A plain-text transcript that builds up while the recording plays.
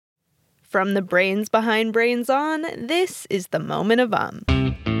From the brains behind Brains On, this is the Moment of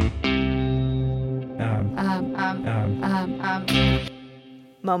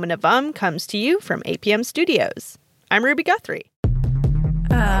Moment of comes to you from APM Studios. I'm Ruby Guthrie.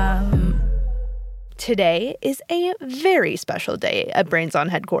 Today is a very special day at Brains On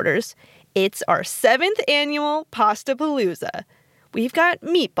headquarters. It's our 7th annual Pastapalooza. We've got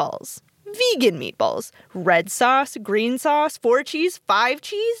meatballs, vegan meatballs, red sauce, green sauce, 4 cheese, 5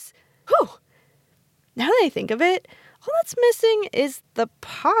 cheese. Whew. Now that I think of it, all that's missing is the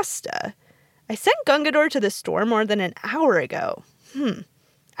pasta. I sent Gungador to the store more than an hour ago.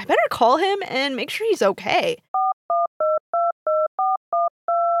 I better call him and make sure he's okay.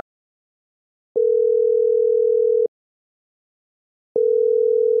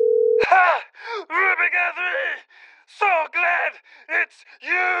 Ha! Ruby Guthrie! So glad it's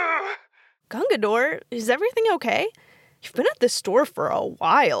you! Gungador, is everything okay? You've been at the store for a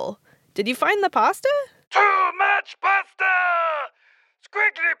while. Did you find the pasta? Too much pasta!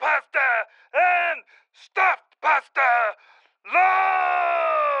 Squiggly pasta and stuffed pasta!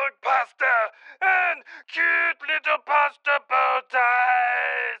 Long pasta and cute little pasta bow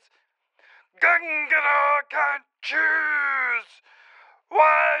ties! Gungador can't choose!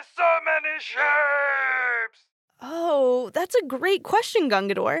 Why so many shapes? Oh, that's a great question,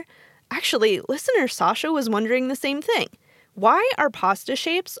 Gungador. Actually, listener Sasha was wondering the same thing. Why are pasta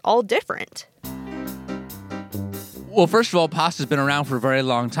shapes all different? Well, first of all, pasta's been around for a very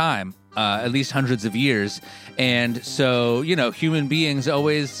long time, at least hundreds of years. And so, human beings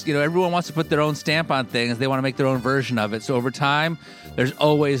always, everyone wants to put their own stamp on things. They want to make their own version of it. So over time, there's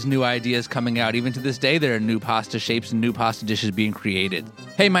always new ideas coming out. Even to this day, there are new pasta shapes and new pasta dishes being created.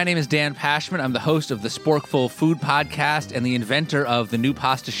 Hey, my name is Dan Pashman. I'm the host of the Sporkful Food Podcast and the inventor of the new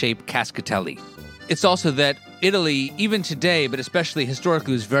pasta shape, Cascatelli. It's also that Italy, even today, but especially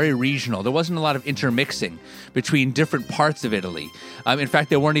historically, was very regional. There wasn't a lot of intermixing between different parts of Italy. In fact,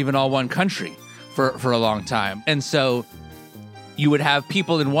 they weren't even all one country for a long time. And so you would have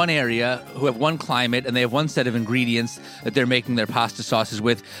people in one area who have one climate and they have one set of ingredients that they're making their pasta sauces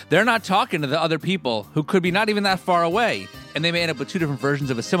with. They're not talking to the other people who could be not even that far away. And they may end up with 2 different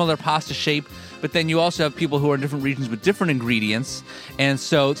versions of a similar pasta shape. But then you also have people who are in different regions with different ingredients. And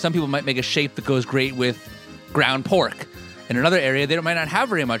so some people might make a shape that goes great with ground pork. In another area, they might not have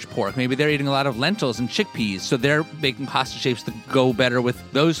very much pork. Maybe they're eating a lot of lentils and chickpeas. So they're making pasta shapes that go better with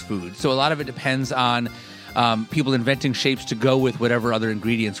those foods. So a lot of it depends on people inventing shapes to go with whatever other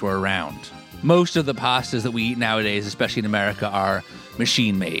ingredients were around. Most of the pastas that we eat nowadays, especially in America, are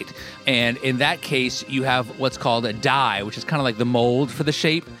machine-made. And in that case, you have what's called a die, which is kind of like the mold for the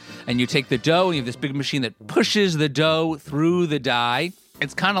shape. And you take the dough, and you have this big machine that pushes the dough through the die.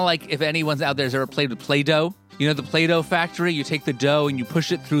 It's kind of like if anyone's out there has ever played with Play-Doh. You know the Play-Doh factory? You take the dough and you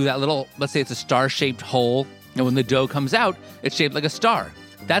push it through that little, let's say it's a star-shaped hole. And when the dough comes out, it's shaped like a star.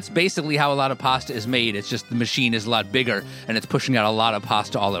 That's basically how a lot of pasta is made. It's just the machine is a lot bigger, and it's pushing out a lot of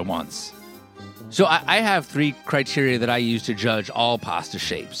pasta all at once. So I have 3 criteria that I use to judge all pasta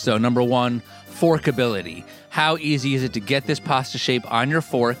shapes. So number 1, forkability. How easy is it to get this pasta shape on your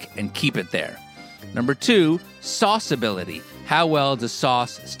fork and keep it there? Number 2, sauceability. How well does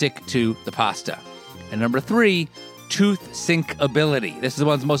sauce stick to the pasta? And number 3, tooth sink ability. This is the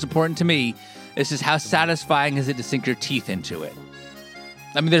one that's most important to me. This is how satisfying is it to sink your teeth into it.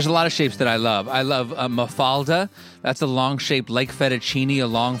 I mean, there's a lot of shapes that I love. I love mafalda. That's a long shape like fettuccine, a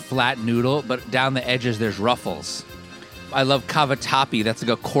long flat noodle, but down the edges there's ruffles. I love cavatappi. That's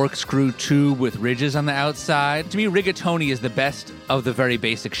like a corkscrew tube with ridges on the outside. To me, rigatoni is the best of the very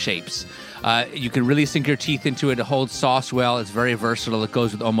basic shapes. You can really sink your teeth into it to hold sauce well. It's very versatile. It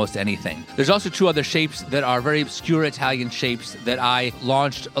goes with almost anything. There's also 2 other shapes that are very obscure Italian shapes that I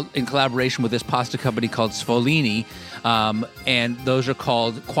launched in collaboration with this pasta company called Sfolini. And those are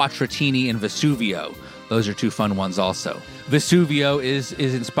called Quattratini and Vesuvio. Those are 2 fun ones also. Vesuvio is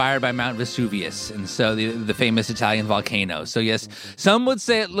inspired by Mount Vesuvius, and so the famous Italian volcano. So yes, some would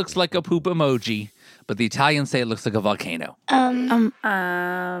say it looks like a poop emoji, but the Italians say it looks like a volcano. Gungador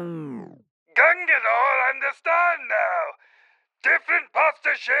understand now. Different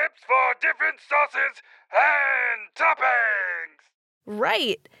pasta shapes for different sauces and toppings.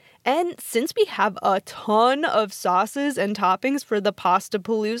 Right. And since we have a ton of sauces and toppings for the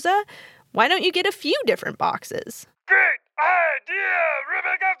Pastapalooza, why don't you get a few different boxes? Great idea,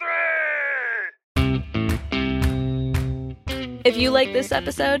 Ruby Guthrie! If you like this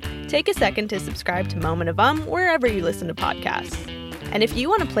episode, take a second to subscribe to Moment of wherever you listen to podcasts. And if you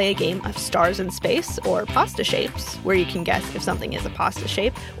want to play a game of stars in space or pasta shapes, where you can guess if something is a pasta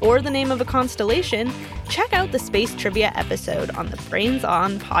shape or the name of a constellation, check out the space trivia episode on the Brains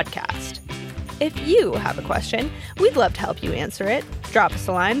On podcast. If you have a question, we'd love to help you answer it. Drop us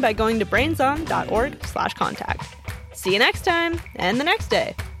a line by going to brainson.org/contact. See you next time, and the next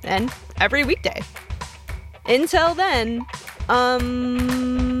day, and every weekday. Until then,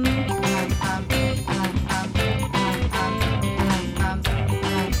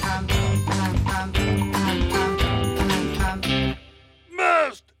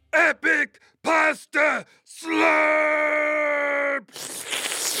 Most epic pasta slurp!